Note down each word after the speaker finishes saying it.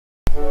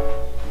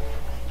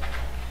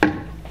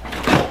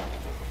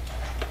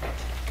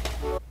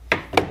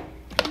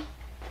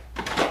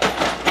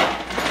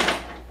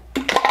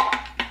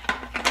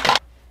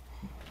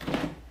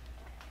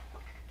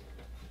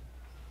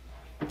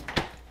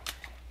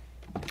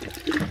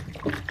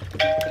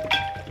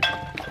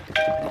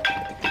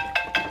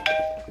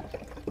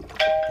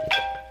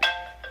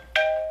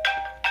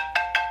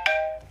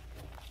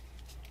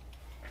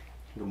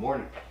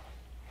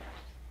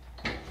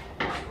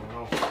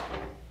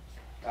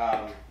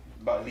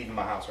leaving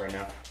my house right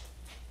now.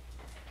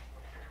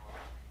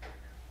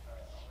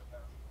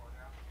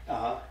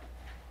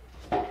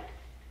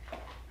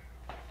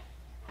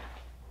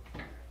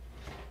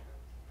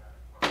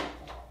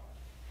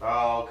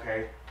 Oh,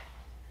 okay.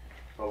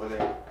 Over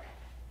there.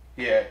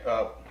 Yeah,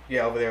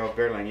 yeah, over there on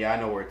Bear Lane. Yeah, I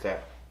know where it's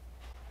at.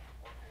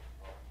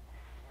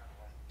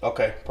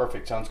 Okay,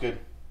 perfect. Sounds good.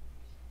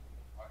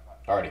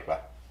 Alrighty, bye.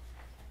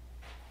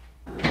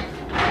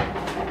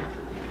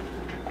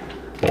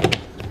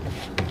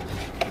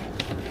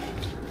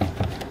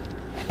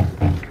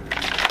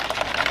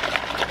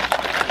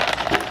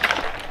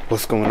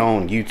 What's going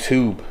on,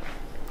 YouTube?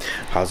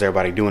 How's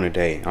everybody doing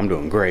today? I'm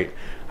doing great.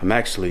 I'm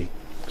actually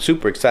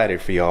super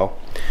excited for y'all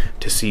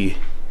to see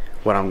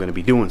what I'm gonna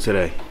be doing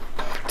today.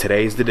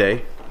 Today's the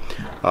day.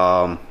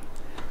 I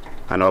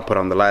know I put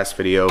on the last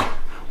video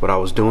what I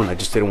was doing. I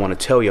just didn't want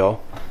to tell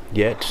y'all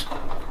yet.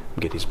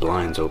 Get these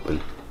blinds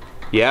open.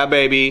 Yeah,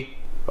 baby.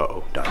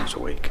 Uh-oh, Donnie's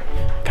awake.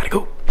 Gotta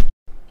go.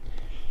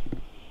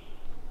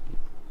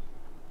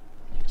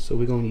 So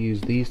we're gonna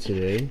use these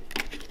today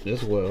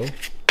as well.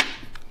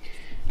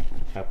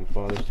 Happy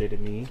Father's Day to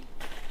me.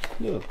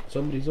 Look,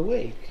 somebody's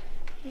awake.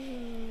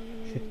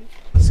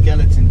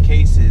 Skeleton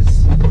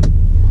cases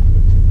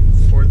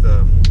for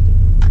the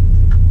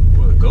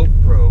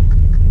GoPro.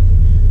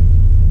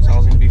 So I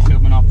was gonna be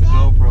filming off the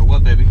GoPro.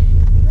 What, baby?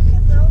 What's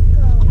a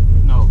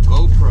GoPro? No,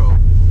 GoPro.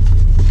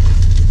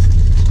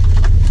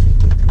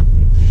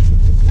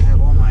 I have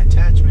all my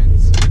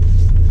attachments.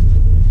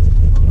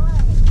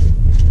 What?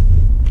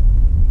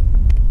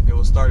 It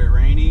will start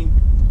raining.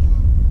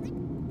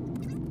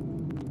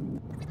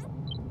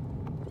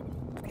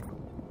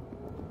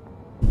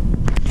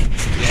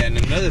 Yeah, and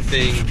another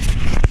thing,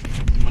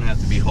 I'm gonna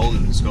have to be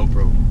holding this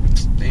GoPro.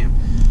 Damn.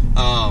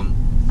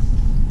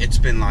 It's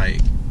been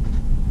like,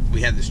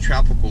 we had this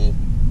tropical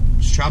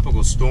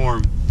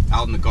storm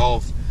out in the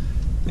Gulf,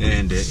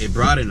 and it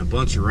brought in a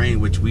bunch of rain,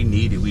 which we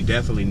needed. We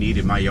definitely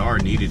needed. My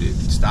yard needed it.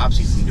 It stops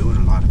you from doing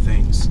a lot of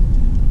things,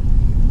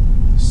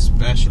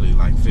 especially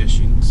like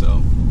fishing.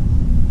 So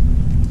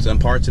some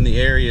parts in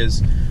the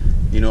areas,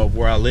 you know,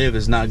 where I live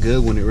is not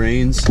good when it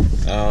rains.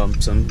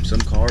 Some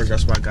cars,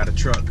 that's why I got a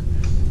truck.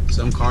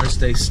 Some cars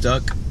stay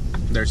stuck.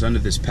 There's under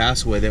this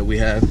passway that we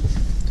have,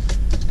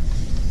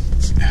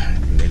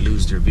 and they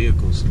lose their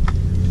vehicles.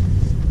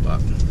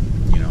 But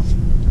you know,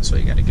 that's why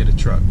you got to get a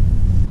truck.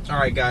 All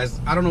right, guys.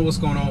 I don't know what's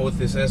going on with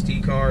this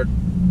SD card.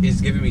 It's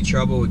giving me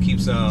trouble. It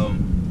keeps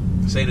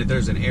saying that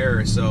there's an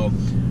error, so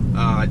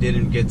I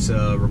didn't get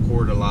to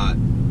record a lot.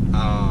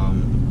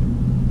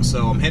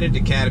 So I'm headed to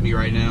Academy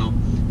right now.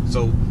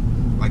 So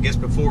I guess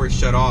before it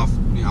shut off,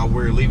 you know,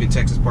 we're leaving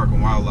Texas Park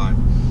and Wildlife.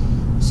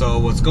 So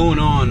what's going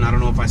on, I don't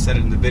know if I said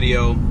it in the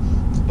video,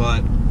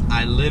 but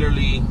I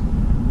literally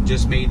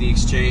just made the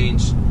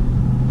exchange.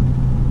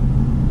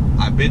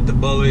 I bit the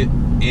bullet,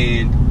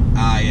 and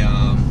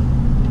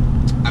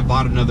I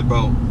bought another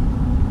boat.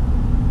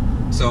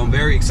 So I'm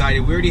very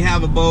excited. We already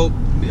have a boat,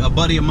 a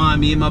buddy of mine,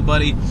 me and my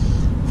buddy,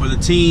 for the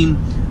team,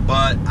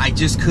 but I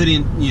just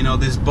couldn't, you know,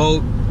 this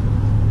boat,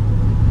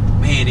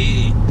 man,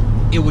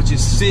 it was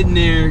just sitting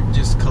there,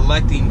 just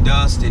collecting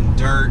dust and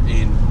dirt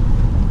and,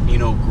 you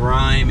know,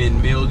 grime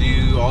and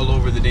mildew all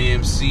over the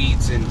damn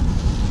seats, and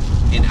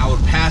I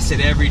would pass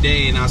it every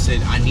day, and I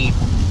said, let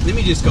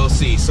me just go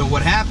see. So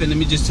what happened, let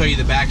me just tell you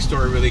the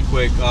backstory really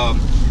quick.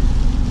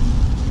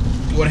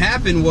 What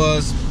happened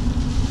was,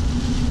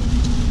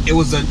 it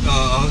was a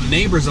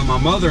neighbors of my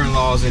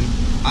mother-in-law's, and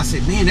I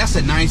said, man, that's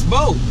a nice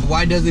boat.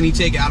 Why doesn't he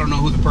take it? I don't know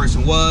who the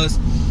person was.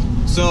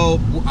 So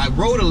I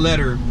wrote a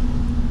letter,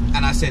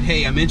 and I said,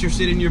 hey, I'm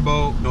interested in your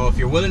boat. You know, if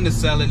you're willing to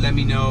sell it, let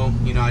me know.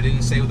 You know, I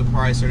didn't say the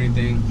price or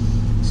anything.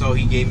 So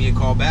he gave me a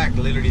call back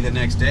literally the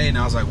next day, and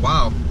I was like,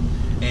 wow.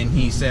 And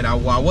he said, I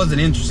wasn't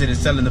interested in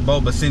selling the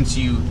boat, but since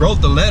you wrote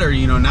the letter,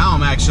 you know, now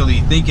I'm actually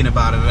thinking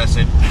about it. And I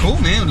said, cool,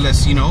 man,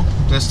 let's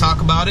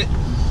talk about it.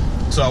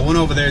 So I went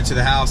over there to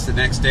the house the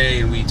next day,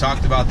 and we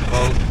talked about the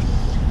boat.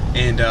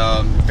 And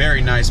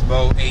very nice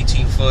boat,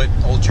 18-foot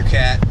Ultra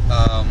Cat.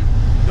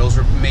 Those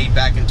were made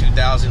back in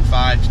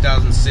 2005,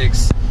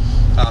 2006.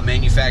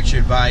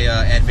 Manufactured by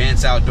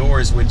Advanced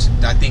Outdoors, which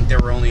I think they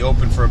were only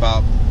open for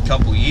about a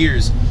couple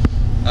years.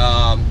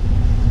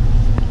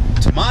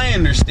 To my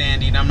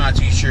understanding, I'm not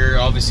too sure,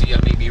 obviously I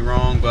may be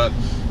wrong, but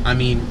I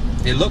mean,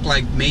 it looked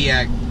like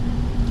Mayak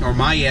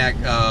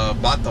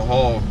bought the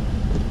hull,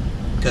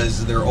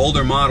 because they're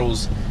older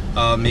models.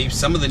 Maybe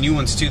some of the new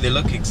ones too, they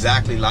look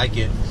exactly like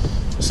it.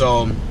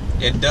 So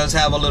it does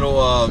have a little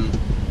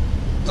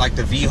like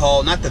the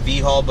V-hull, not the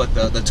V-hull, but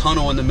the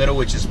tunnel in the middle,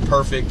 which is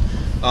perfect.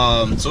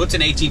 So it's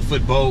an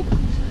 18-foot boat,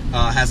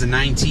 has a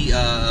 90,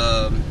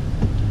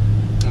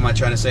 what am I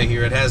trying to say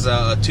here? It has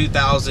a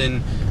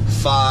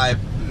 2005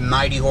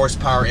 90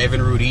 horsepower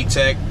Evinrude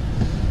etec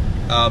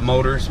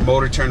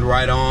motor turned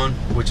right on,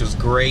 which was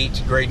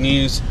great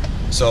news.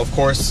 So of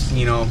course,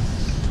 you know,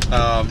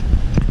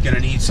 gonna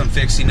need some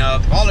fixing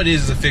up. All it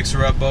is a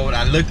fixer up boat.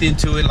 I looked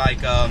into it like,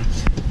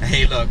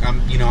 hey, look,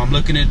 I'm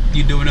looking at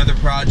you do another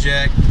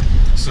project,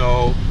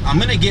 so I'm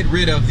gonna get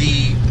rid of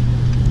the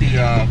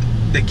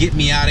the Get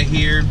Me Out of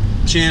Here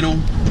channel,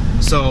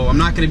 so I'm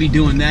not going to be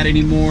doing that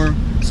anymore.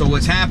 So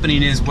what's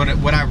happening is what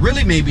I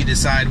really maybe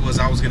decided was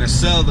I was going to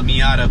sell the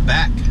Miata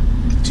back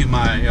to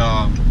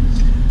my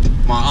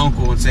my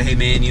uncle and say, hey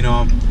man, you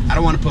know, I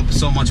don't want to put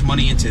so much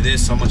money into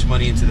this, so much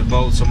money into the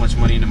boat, so much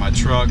money into my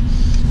truck.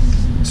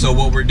 So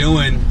what we're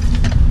doing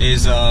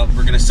is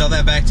we're going to sell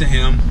that back to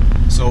him.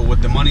 So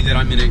with the money that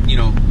I'm going to, you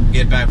know,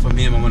 get back from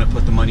him, I'm going to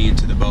put the money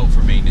into the boat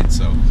for maintenance.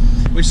 So,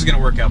 which is going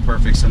to work out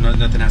perfect. So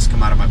nothing has to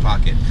come out of my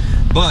pocket.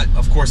 But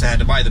of course I had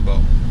to buy the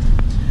boat.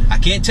 I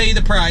can't tell you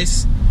the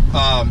price.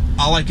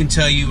 All I can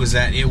tell you is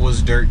that it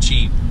was dirt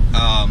cheap.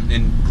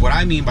 And what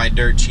I mean by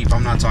dirt cheap,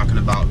 I'm not talking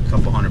about a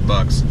couple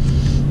 $100.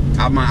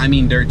 I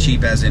mean dirt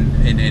cheap as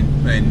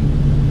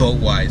in boat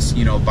wise,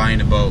 you know, buying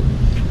a boat.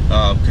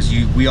 Because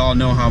we all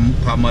know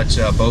how much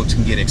boats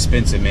can get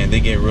expensive, man.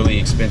 They get really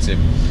expensive.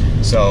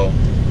 So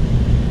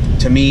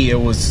to me,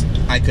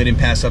 I couldn't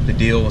pass up the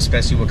deal,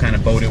 especially what kind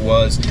of boat it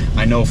was.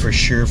 I know for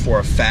sure, for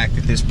a fact,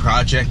 that this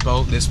project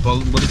boat,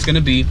 what it's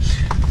gonna be,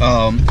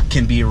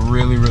 can be a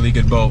really, really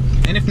good boat.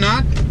 And if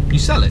not, you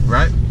sell it,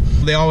 right?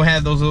 They all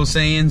have those little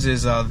sayings,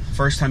 is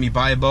first time you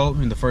buy a boat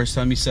and the first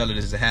time you sell it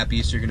is the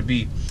happiest you're gonna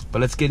be.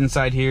 But let's get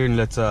inside here and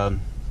let's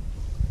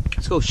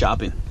go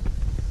shopping.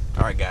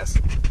 All right, guys.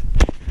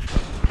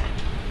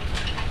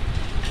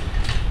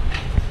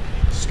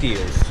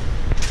 Skills.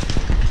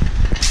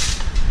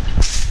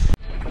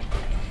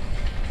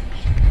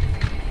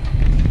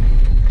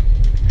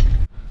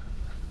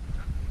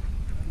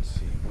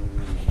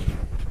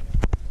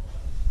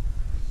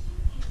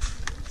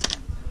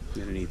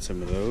 Gonna need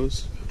some of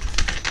those.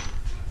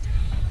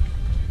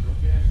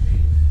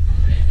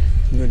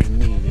 I'm gonna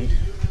need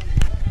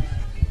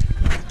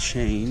a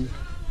chain.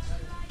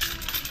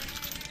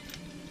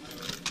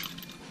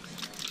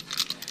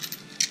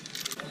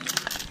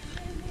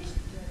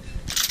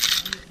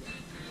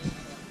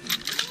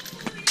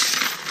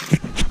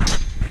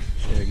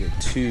 Should I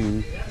get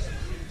 2?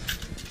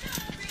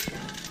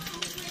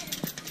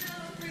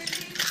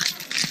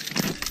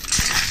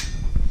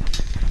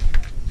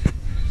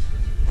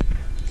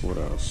 What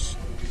else?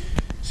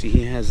 See,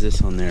 he has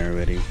this on there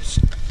already.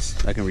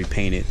 I can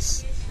repaint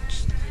it.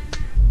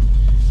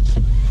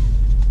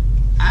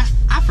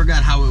 I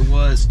forgot how it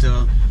was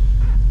to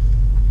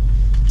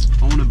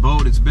own a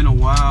boat. It's been a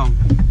while.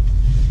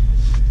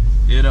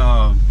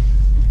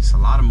 It's a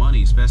lot of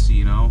money, especially,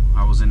 you know,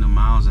 I was in the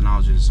miles and I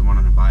was just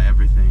wanting to buy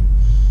everything.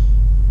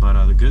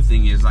 But the good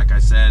thing is, like I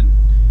said,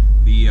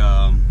 the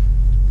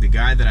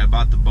guy that I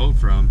bought the boat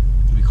from,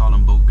 we call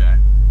him Boat Guy.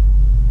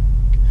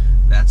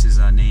 That's his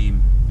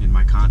name in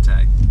my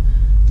contact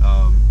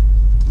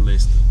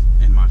list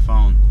in my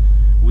phone.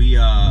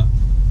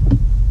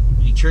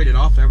 He traded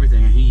off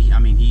everything, and he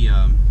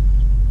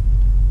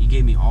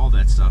gave me all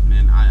that stuff,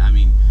 man. I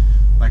mean,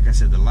 like I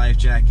said, the life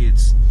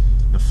jackets,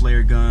 the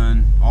flare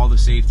gun, all the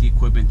safety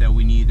equipment that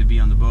we needed to be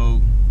on the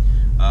boat.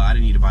 I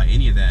didn't need to buy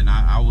any of that, and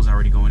I was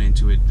already going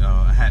into it.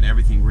 I had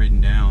everything written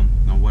down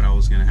on what I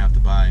was gonna have to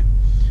buy.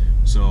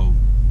 So,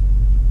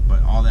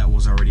 but all that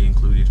was already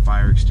included: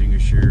 fire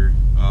extinguisher,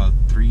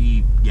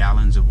 3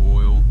 gallons of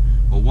oil,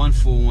 well, 1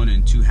 full one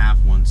and 2 half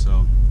ones.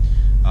 So,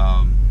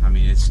 I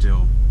mean, it's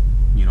still,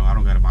 you know, I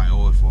don't got to buy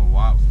oil for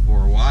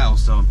a while,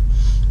 so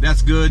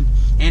that's good.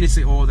 And it's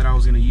the oil that I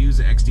was going to use,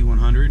 the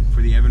XD100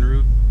 for the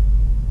Evinrude.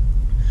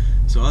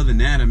 So other than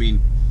that, I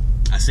mean,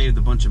 I saved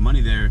a bunch of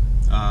money there,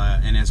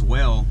 and as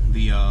well,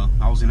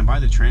 I was going to buy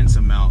the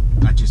transom mount.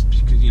 Because,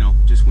 you know,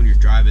 just when you're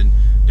driving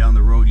down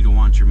the road, you don't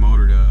want your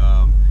motor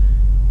to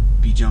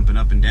be jumping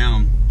up and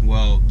down.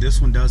 Well,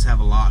 this one does have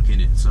a lock in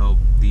it. So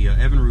the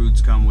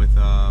Evinrudes come with,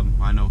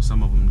 I know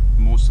some of them,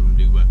 most of them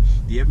do, but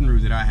the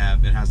Evinrude that I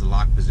have, it has a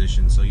lock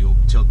position. So you'll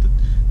tilt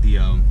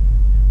the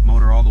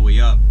motor all the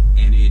way up,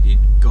 and it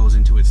goes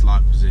into its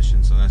lock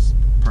position. So that's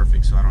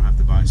perfect. So I don't have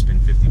to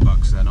spend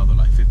 $50. I know they're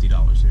like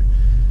 $50 here.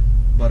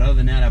 But other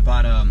than that, I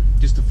bought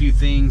just a few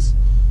things.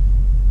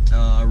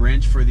 A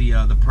wrench for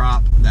the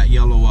prop, that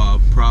yellow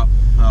prop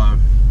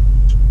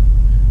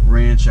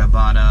wrench. I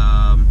bought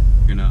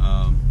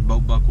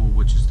boat buckle,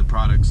 which is the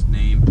product's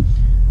name.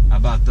 I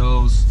bought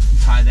those.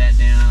 Tie that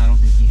down. I don't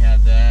think he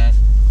had that.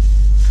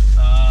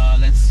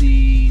 Let's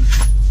see,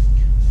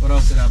 what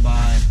else did I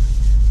buy?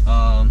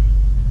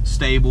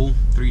 Stable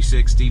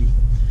 360.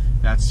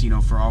 That's, you know,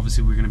 for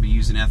obviously we're going to be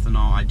using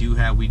ethanol.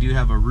 We do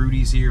have a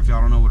Rudy's here. If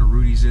y'all don't know what a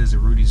Rudy's is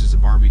a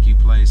barbecue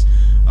place.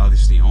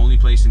 This is the only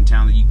place in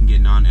town that you can get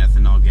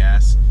non-ethanol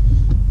gas,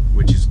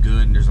 which is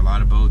good. And there's a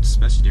lot of boats,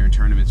 especially during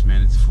tournaments,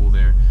 man. It's full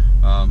there.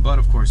 But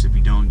of course, if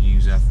you don't,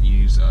 use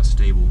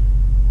Stable.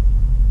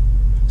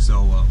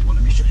 So, well,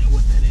 let me show you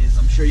what that is.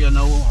 I'm sure y'all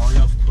know, all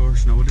y'all of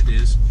course know what it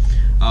is.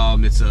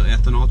 It's an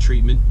ethanol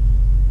treatment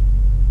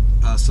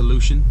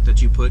solution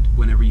that you put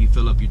whenever you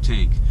fill up your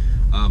tank.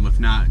 If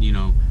not, you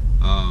know,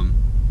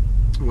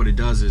 what it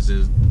does is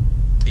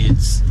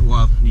it's,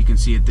 well, you can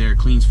see it there: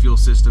 cleans fuel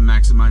system,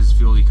 maximizes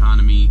fuel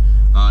economy,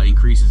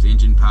 increases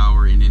engine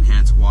power, and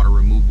enhances water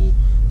removal.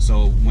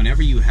 So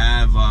whenever you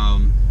have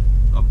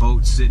a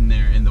boat sitting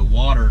there in the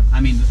water,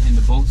 and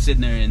the boat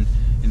sitting there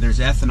and there's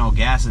ethanol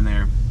gas in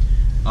there.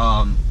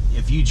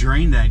 If you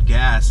drain that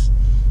gas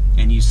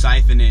and you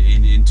siphon it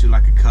into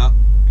like a cup,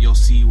 you'll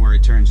see where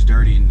it turns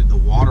dirty, and the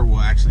water will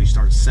actually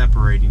start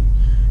separating.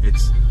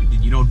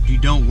 You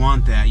don't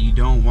want that. You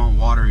don't want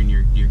water in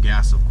your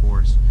gas, of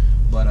course,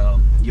 but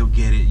you'll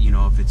get it,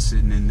 if it's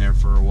sitting in there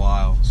for a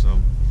while. So,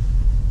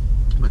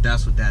 but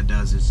that's what that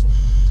does. Is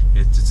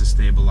it's a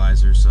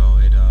stabilizer, so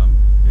it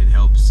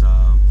helps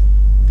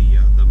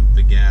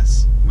the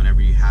gas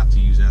whenever you have to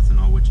use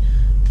ethanol, which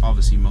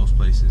obviously most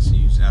places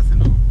use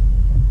ethanol.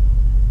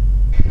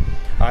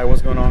 Alright,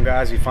 what's going on,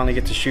 guys? We finally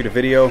get to shoot a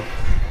video.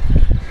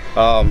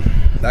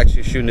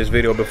 Actually shooting this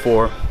video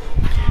before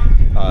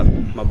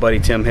my buddy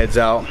Tim heads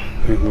out.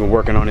 We're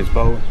working on his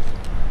boat.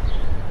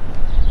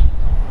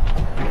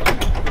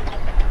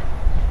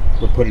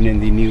 We're putting in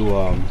the new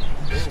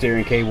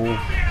steering cable.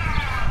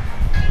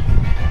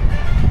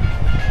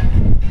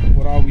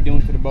 What are we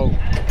doing to the boat?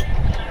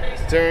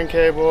 Steering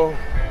cable.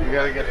 We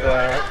gotta get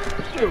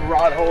the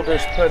rod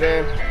holders put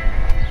in.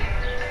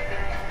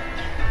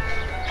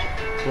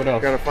 What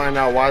else? Gotta find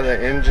out why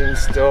the engine's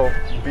still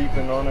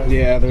beeping on us.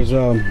 Yeah, there's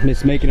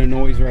it's making a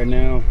noise right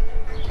now,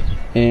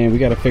 and we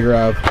gotta figure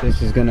out if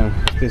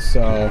this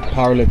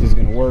power lift is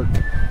gonna work.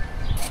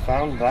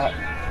 Found that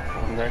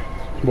on there.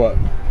 What?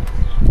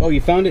 Oh,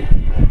 you found it?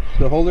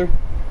 The holder?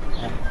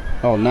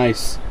 Oh,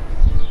 nice.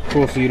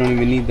 Cool. So you don't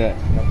even need that.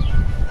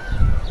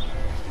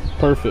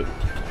 Perfect.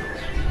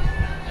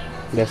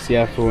 That's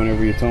for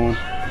whenever you're towing.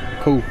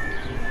 Cool.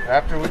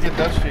 After we get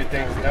those few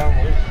things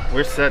done,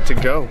 we're set to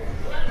go.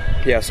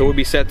 Yeah, so we'll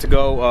be set to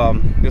go.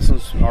 This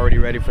one's already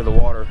ready for the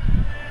water,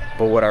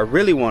 but what I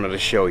really wanted to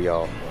show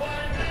y'all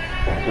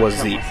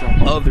was the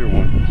other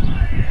one.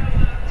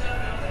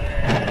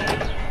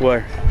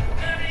 Where?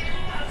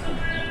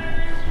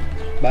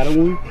 Battle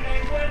one?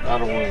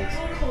 Battle ones.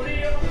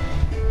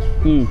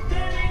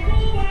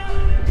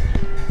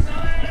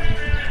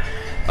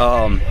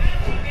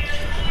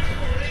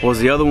 Was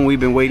the other one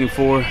we've been waiting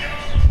for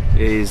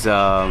is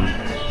my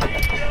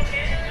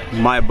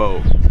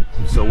boat.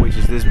 So, which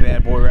is this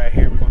bad boy right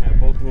here. We're gonna have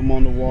both of them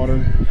on the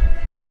water.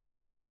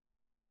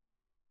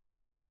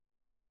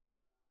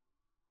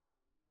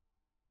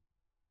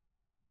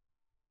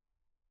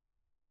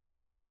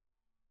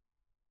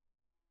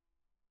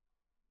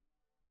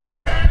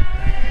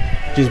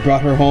 Just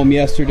brought her home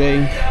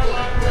yesterday.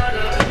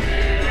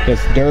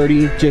 It's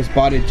dirty. Just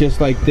bought it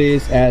just like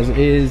this, as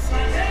is.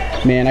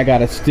 Man, I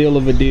got a steal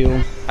of a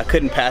deal. I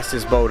couldn't pass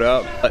this boat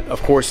up. But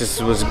of course,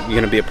 this was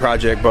gonna be a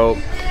project boat.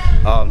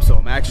 So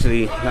I'm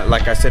actually,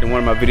 like I said in one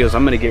of my videos,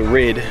 I'm gonna get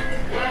rid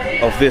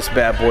of this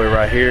bad boy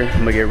right here. I'm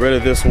gonna get rid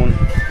of this one,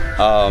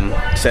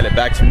 sell it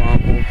back to my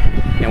uncle,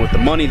 and with the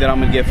money that I'm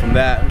gonna get from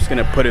that, I'm just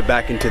gonna put it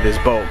back into this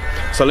boat.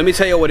 So let me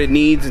tell you what it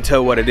needs and tell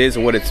you what it is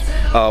and what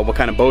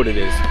kind of boat it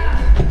is.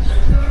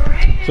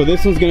 So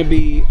this one's gonna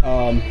be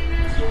a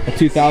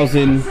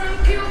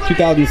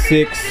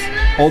 2006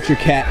 Ultra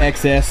Cat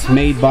XS,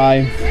 made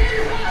by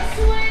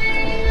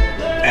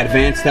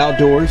Advanced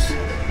Outdoors.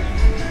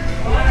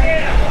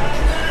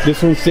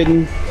 This one's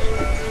sitting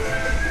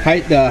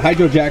the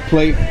hydro jack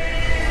plate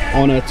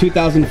on a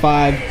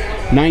 2005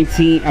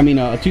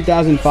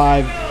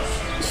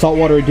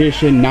 saltwater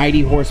edition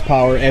 90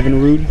 horsepower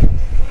Evinrude.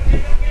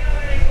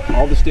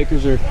 All the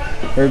stickers are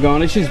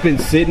gone. It's just been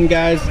sitting,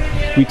 guys.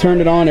 We turned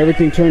it on,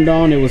 everything turned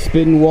on. It was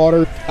spitting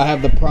water. I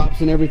have the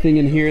props and everything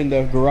in here in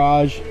the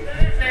garage.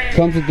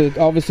 Comes with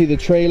obviously the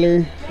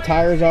trailer.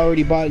 Tires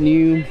already bought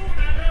new.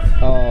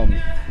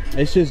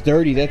 It's just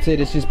dirty. That's it.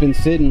 It's just been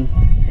sitting.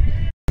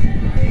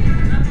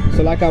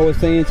 So like I was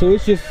saying, so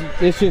it's just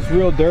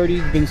real dirty.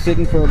 It's been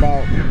sitting for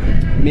about,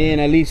 man,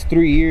 at least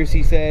 3 years,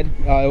 he said.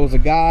 It was a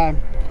guy.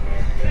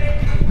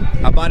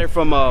 I bought it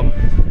from a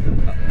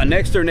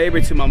next door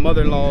neighbor to my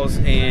mother-in-law's,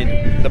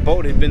 and the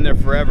boat had been there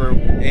forever.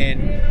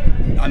 And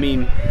I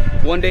mean,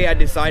 one day I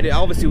decided,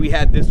 obviously we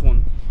had this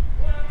one,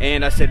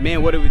 and I said,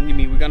 man, what do we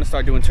mean? We're gonna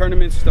start doing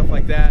tournaments, stuff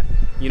like that.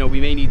 We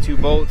may need 2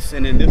 boats,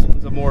 and then this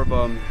one's a more of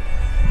a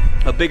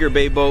bigger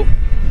bay boat,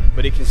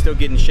 but it can still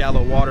get in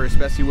shallow water,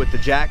 especially with the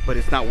jack, but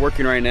it's not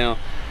working right now.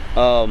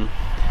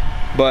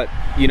 But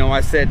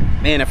I said,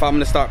 man, if I'm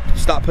gonna stop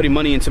putting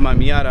money into my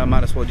Miata, I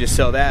might as well just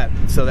sell that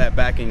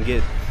back and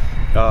get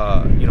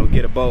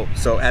get a boat,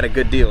 so at a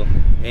good deal.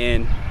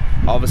 And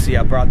obviously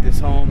I brought this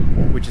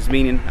home, which is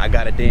meaning I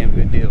got a damn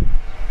good deal.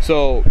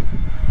 So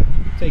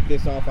take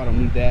this off, I don't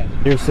need that.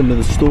 There's some of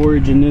the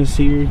storage in this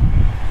here,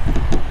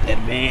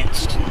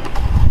 advanced.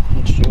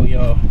 I'll show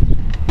y'all.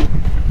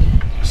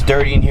 It's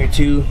dirty in here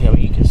too.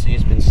 You can see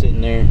it's been sitting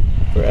there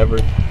forever.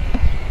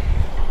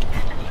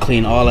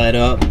 Clean all that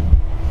up.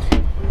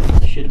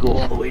 Should go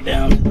all the way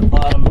down to the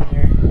bottom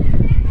there.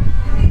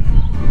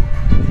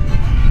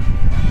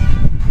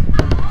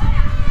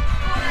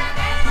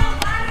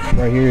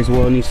 Right here as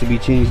well needs to be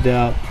changed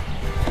out.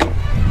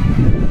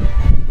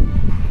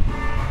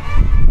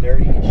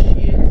 Dirty as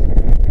shit.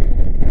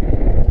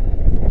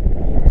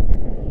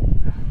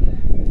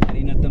 That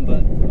ain't nothing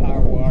but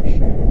power wash.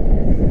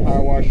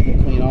 Power wash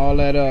will clean all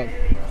that up.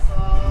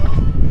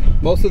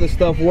 most of the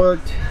stuff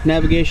worked.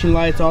 Navigation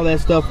lights, all that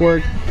stuff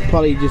worked.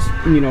 Probably just,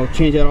 you know,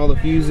 change out all the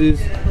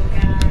fuses.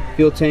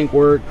 Fuel tank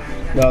worked.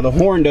 The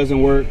horn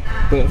doesn't work,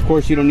 but of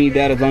course you don't need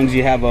that as long as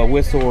you have a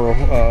whistle or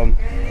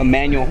a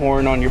manual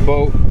horn on your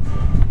boat.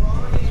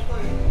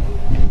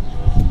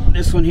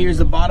 This one here is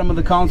the bottom of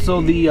the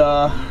console.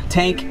 The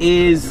tank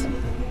is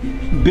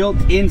built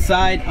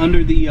inside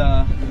under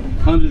the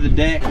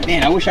deck.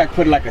 Man, I wish I could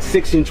put like a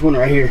 6-inch one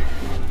right here.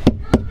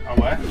 A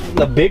what?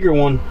 The bigger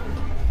one.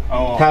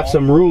 Oh, have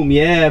some room.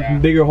 Yeah,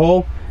 bigger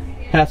hole.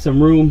 Have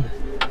some room.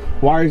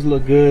 Wires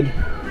look good.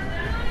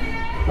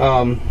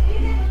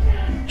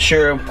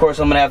 Sure, of course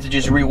I'm gonna have to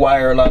just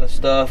rewire a lot of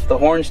stuff. The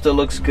horn still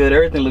looks good.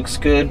 Everything looks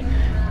good.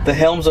 The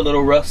helm's a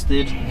little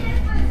rusted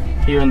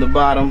here in the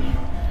bottom.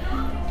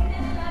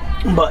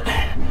 But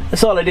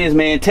that's all it is,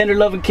 man. Tender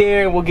love and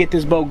care. We'll get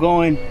this boat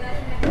going.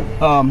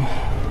 I'm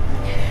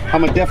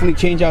gonna definitely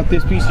change out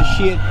this piece of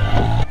shit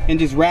and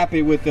just wrap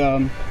it with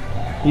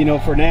you know,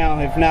 for now.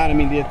 If not, I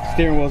mean, the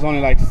steering wheel is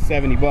only like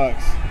 70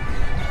 bucks.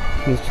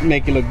 Just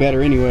make it look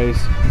better anyways.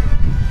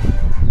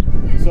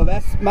 So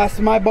that's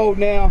my boat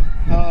now.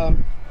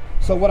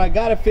 So what I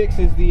gotta fix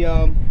is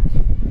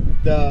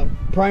the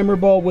primer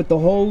bulb with the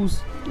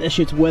hose. That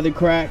shit's weather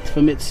cracked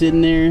from it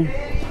sitting there.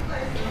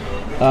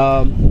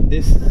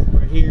 This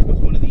right here was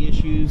one of the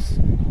issues.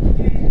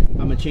 I'm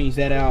gonna change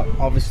that out,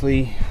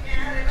 obviously.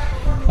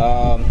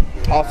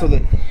 Also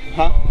the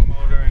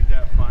motor and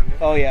depth finder.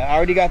 Oh yeah, I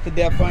already got the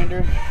depth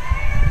finder.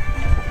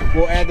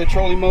 We'll add the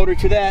trolling motor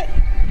to that.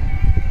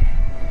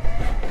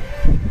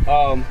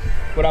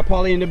 What I'll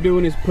probably end up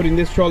doing is putting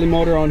this trolley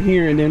motor on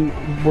here, and then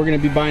we're gonna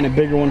be buying a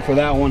bigger one for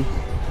that one.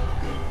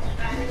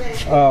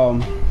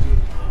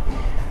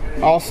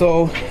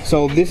 Also,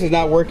 so this is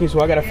not working,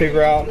 so I gotta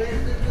figure out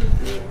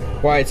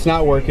why it's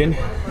not working.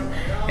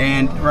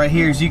 And right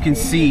here, as you can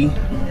see,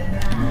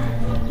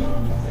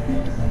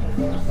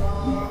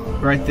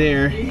 right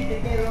there,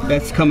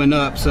 that's coming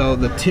up. So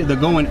the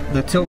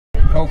tilt.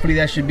 Hopefully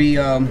that should be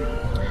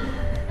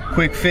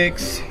quick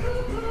fix.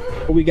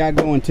 What we got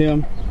going,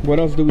 Tim? What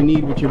else do we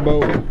need with your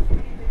boat?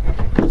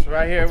 So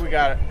right here we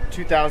got a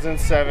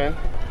 2007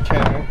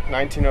 Canon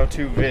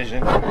 1902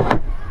 Vision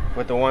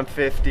with the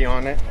 150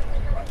 on it.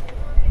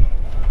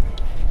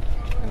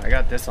 And I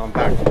got this on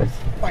backwards.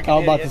 I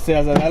was about to say, I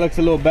was like, that looks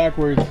a little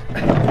backwards.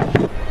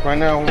 Right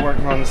now we're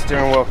working on the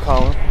steering wheel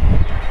column.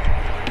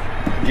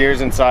 Gears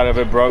inside of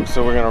it broke,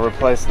 so we're gonna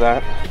replace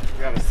that.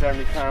 We got a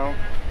 70-pound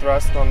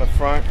thrust on the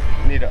front.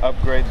 Need to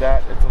upgrade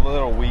that. It's a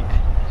little weak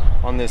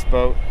on this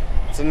boat.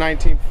 It's a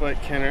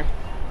 19-foot Kenner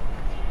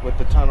with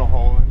the tunnel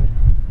hole in it.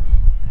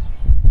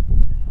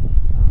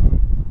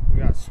 We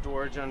got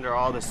storage under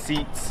all the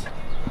seats.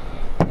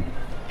 We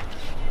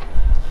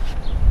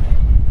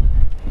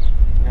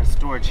got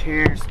storage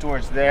here,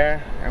 storage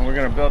there, and we're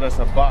gonna build us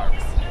a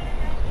box.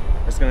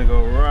 It's gonna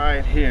go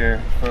right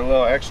here for a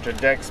little extra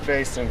deck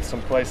space and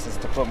some places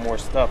to put more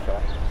stuff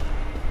at.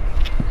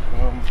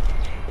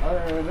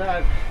 Other than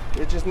that,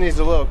 it just needs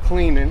a little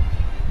cleaning.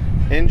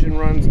 Engine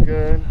runs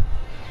good.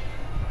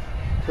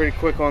 Pretty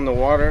quick on the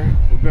water.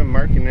 We've been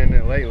marking in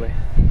it lately.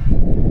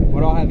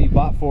 What all have you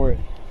bought for it?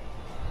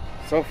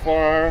 So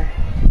far,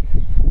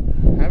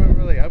 haven't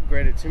really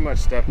upgraded too much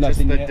stuff.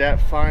 Nothing just the yet.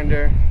 depth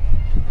finder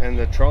and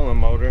the trolling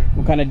motor.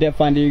 What kind of depth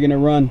finder are you gonna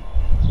run?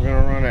 We're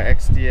gonna run an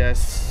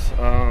XDS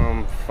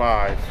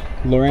 5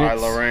 Lowrance? by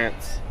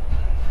Lowrance.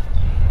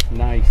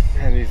 Nice.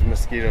 And these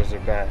mosquitoes are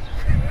bad.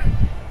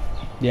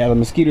 Yeah, the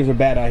mosquitoes are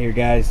bad out here,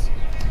 guys.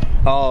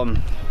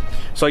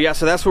 So yeah,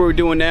 so that's what we're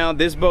doing now.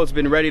 This boat's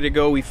been ready to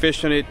go. We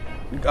fished on it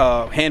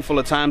a handful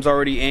of times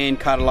already and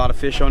caught a lot of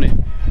fish on it.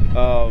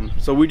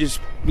 So we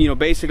just, you know,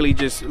 basically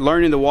just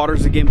learning the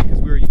waters again, because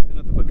we were using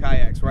nothing but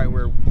kayaks, right?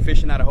 We're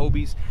fishing out of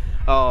Hobies.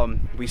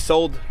 We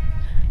sold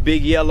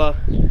Big Yellow,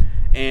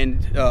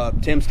 and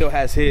Tim still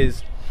has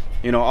his.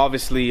 You know,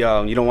 obviously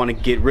you don't want to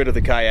get rid of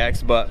the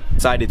kayaks, but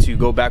decided to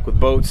go back with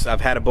boats.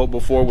 I've had a boat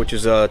before, which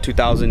is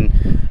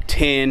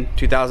 2010,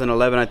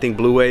 2011, I think,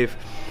 Blue Wave.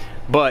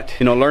 But,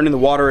 you know, learning the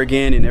water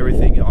again and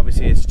everything,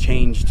 obviously it's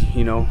changed,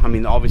 you know. I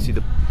mean, obviously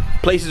the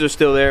places are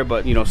still there,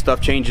 but, you know,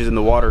 stuff changes in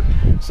the water.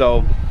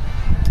 So,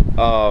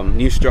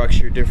 new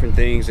structure, different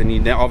things,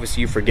 and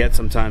obviously you forget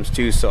sometimes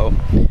too. So,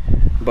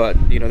 but,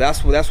 you know,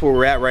 that's where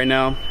we're at right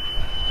now.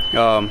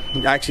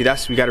 Actually,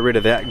 we got rid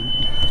of that.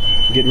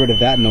 Get rid of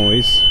that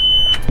noise.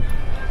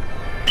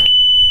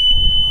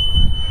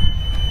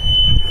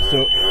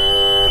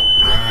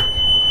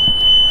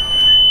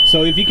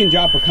 So if you can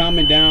drop a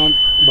comment down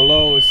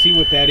below and see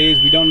what that is.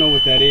 We don't know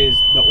what that is.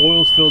 The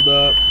oil's filled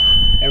up,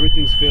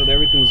 everything's filled,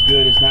 everything's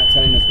good. It's not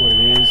telling us what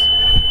it is.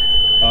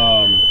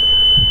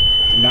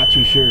 I'm not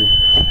too sure,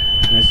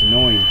 and it's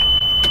annoying.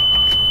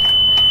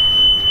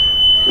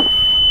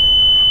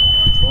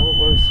 Boat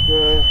looks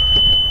good.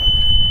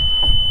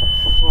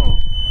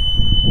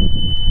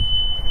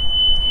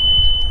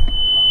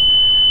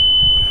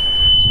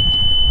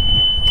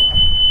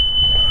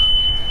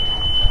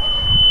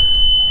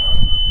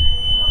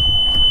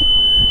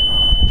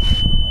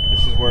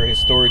 Where his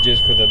storage is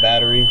for the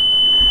battery.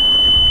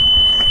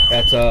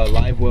 That's a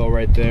live well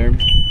right there.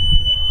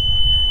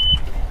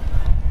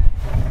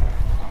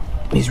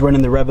 He's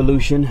running the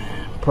Revolution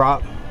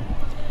prop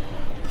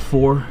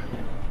 4.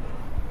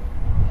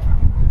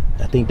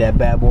 I think that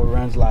bad boy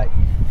runs like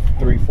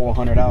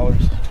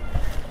 $300-400.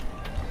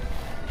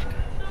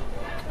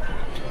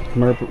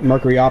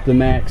 Mercury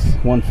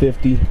Optimax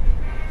 150.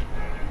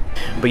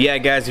 But yeah,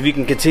 guys, if you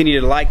can continue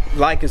to like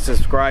and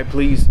subscribe,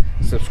 please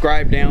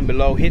subscribe down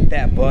below. Hit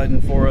that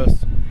button for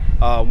us.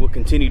 We'll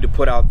continue to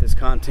put out this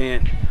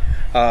content.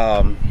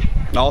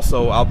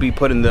 Also, I'll be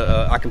putting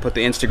the I can put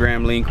the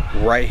Instagram link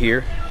right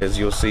here, as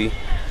you'll see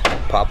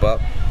pop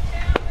up.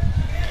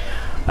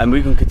 And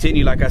we can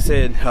continue, like I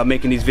said,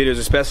 making these videos,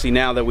 especially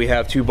now that we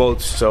have 2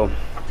 boats. So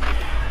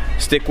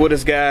stick with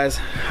us, guys.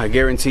 I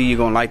guarantee you're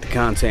gonna like the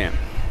content.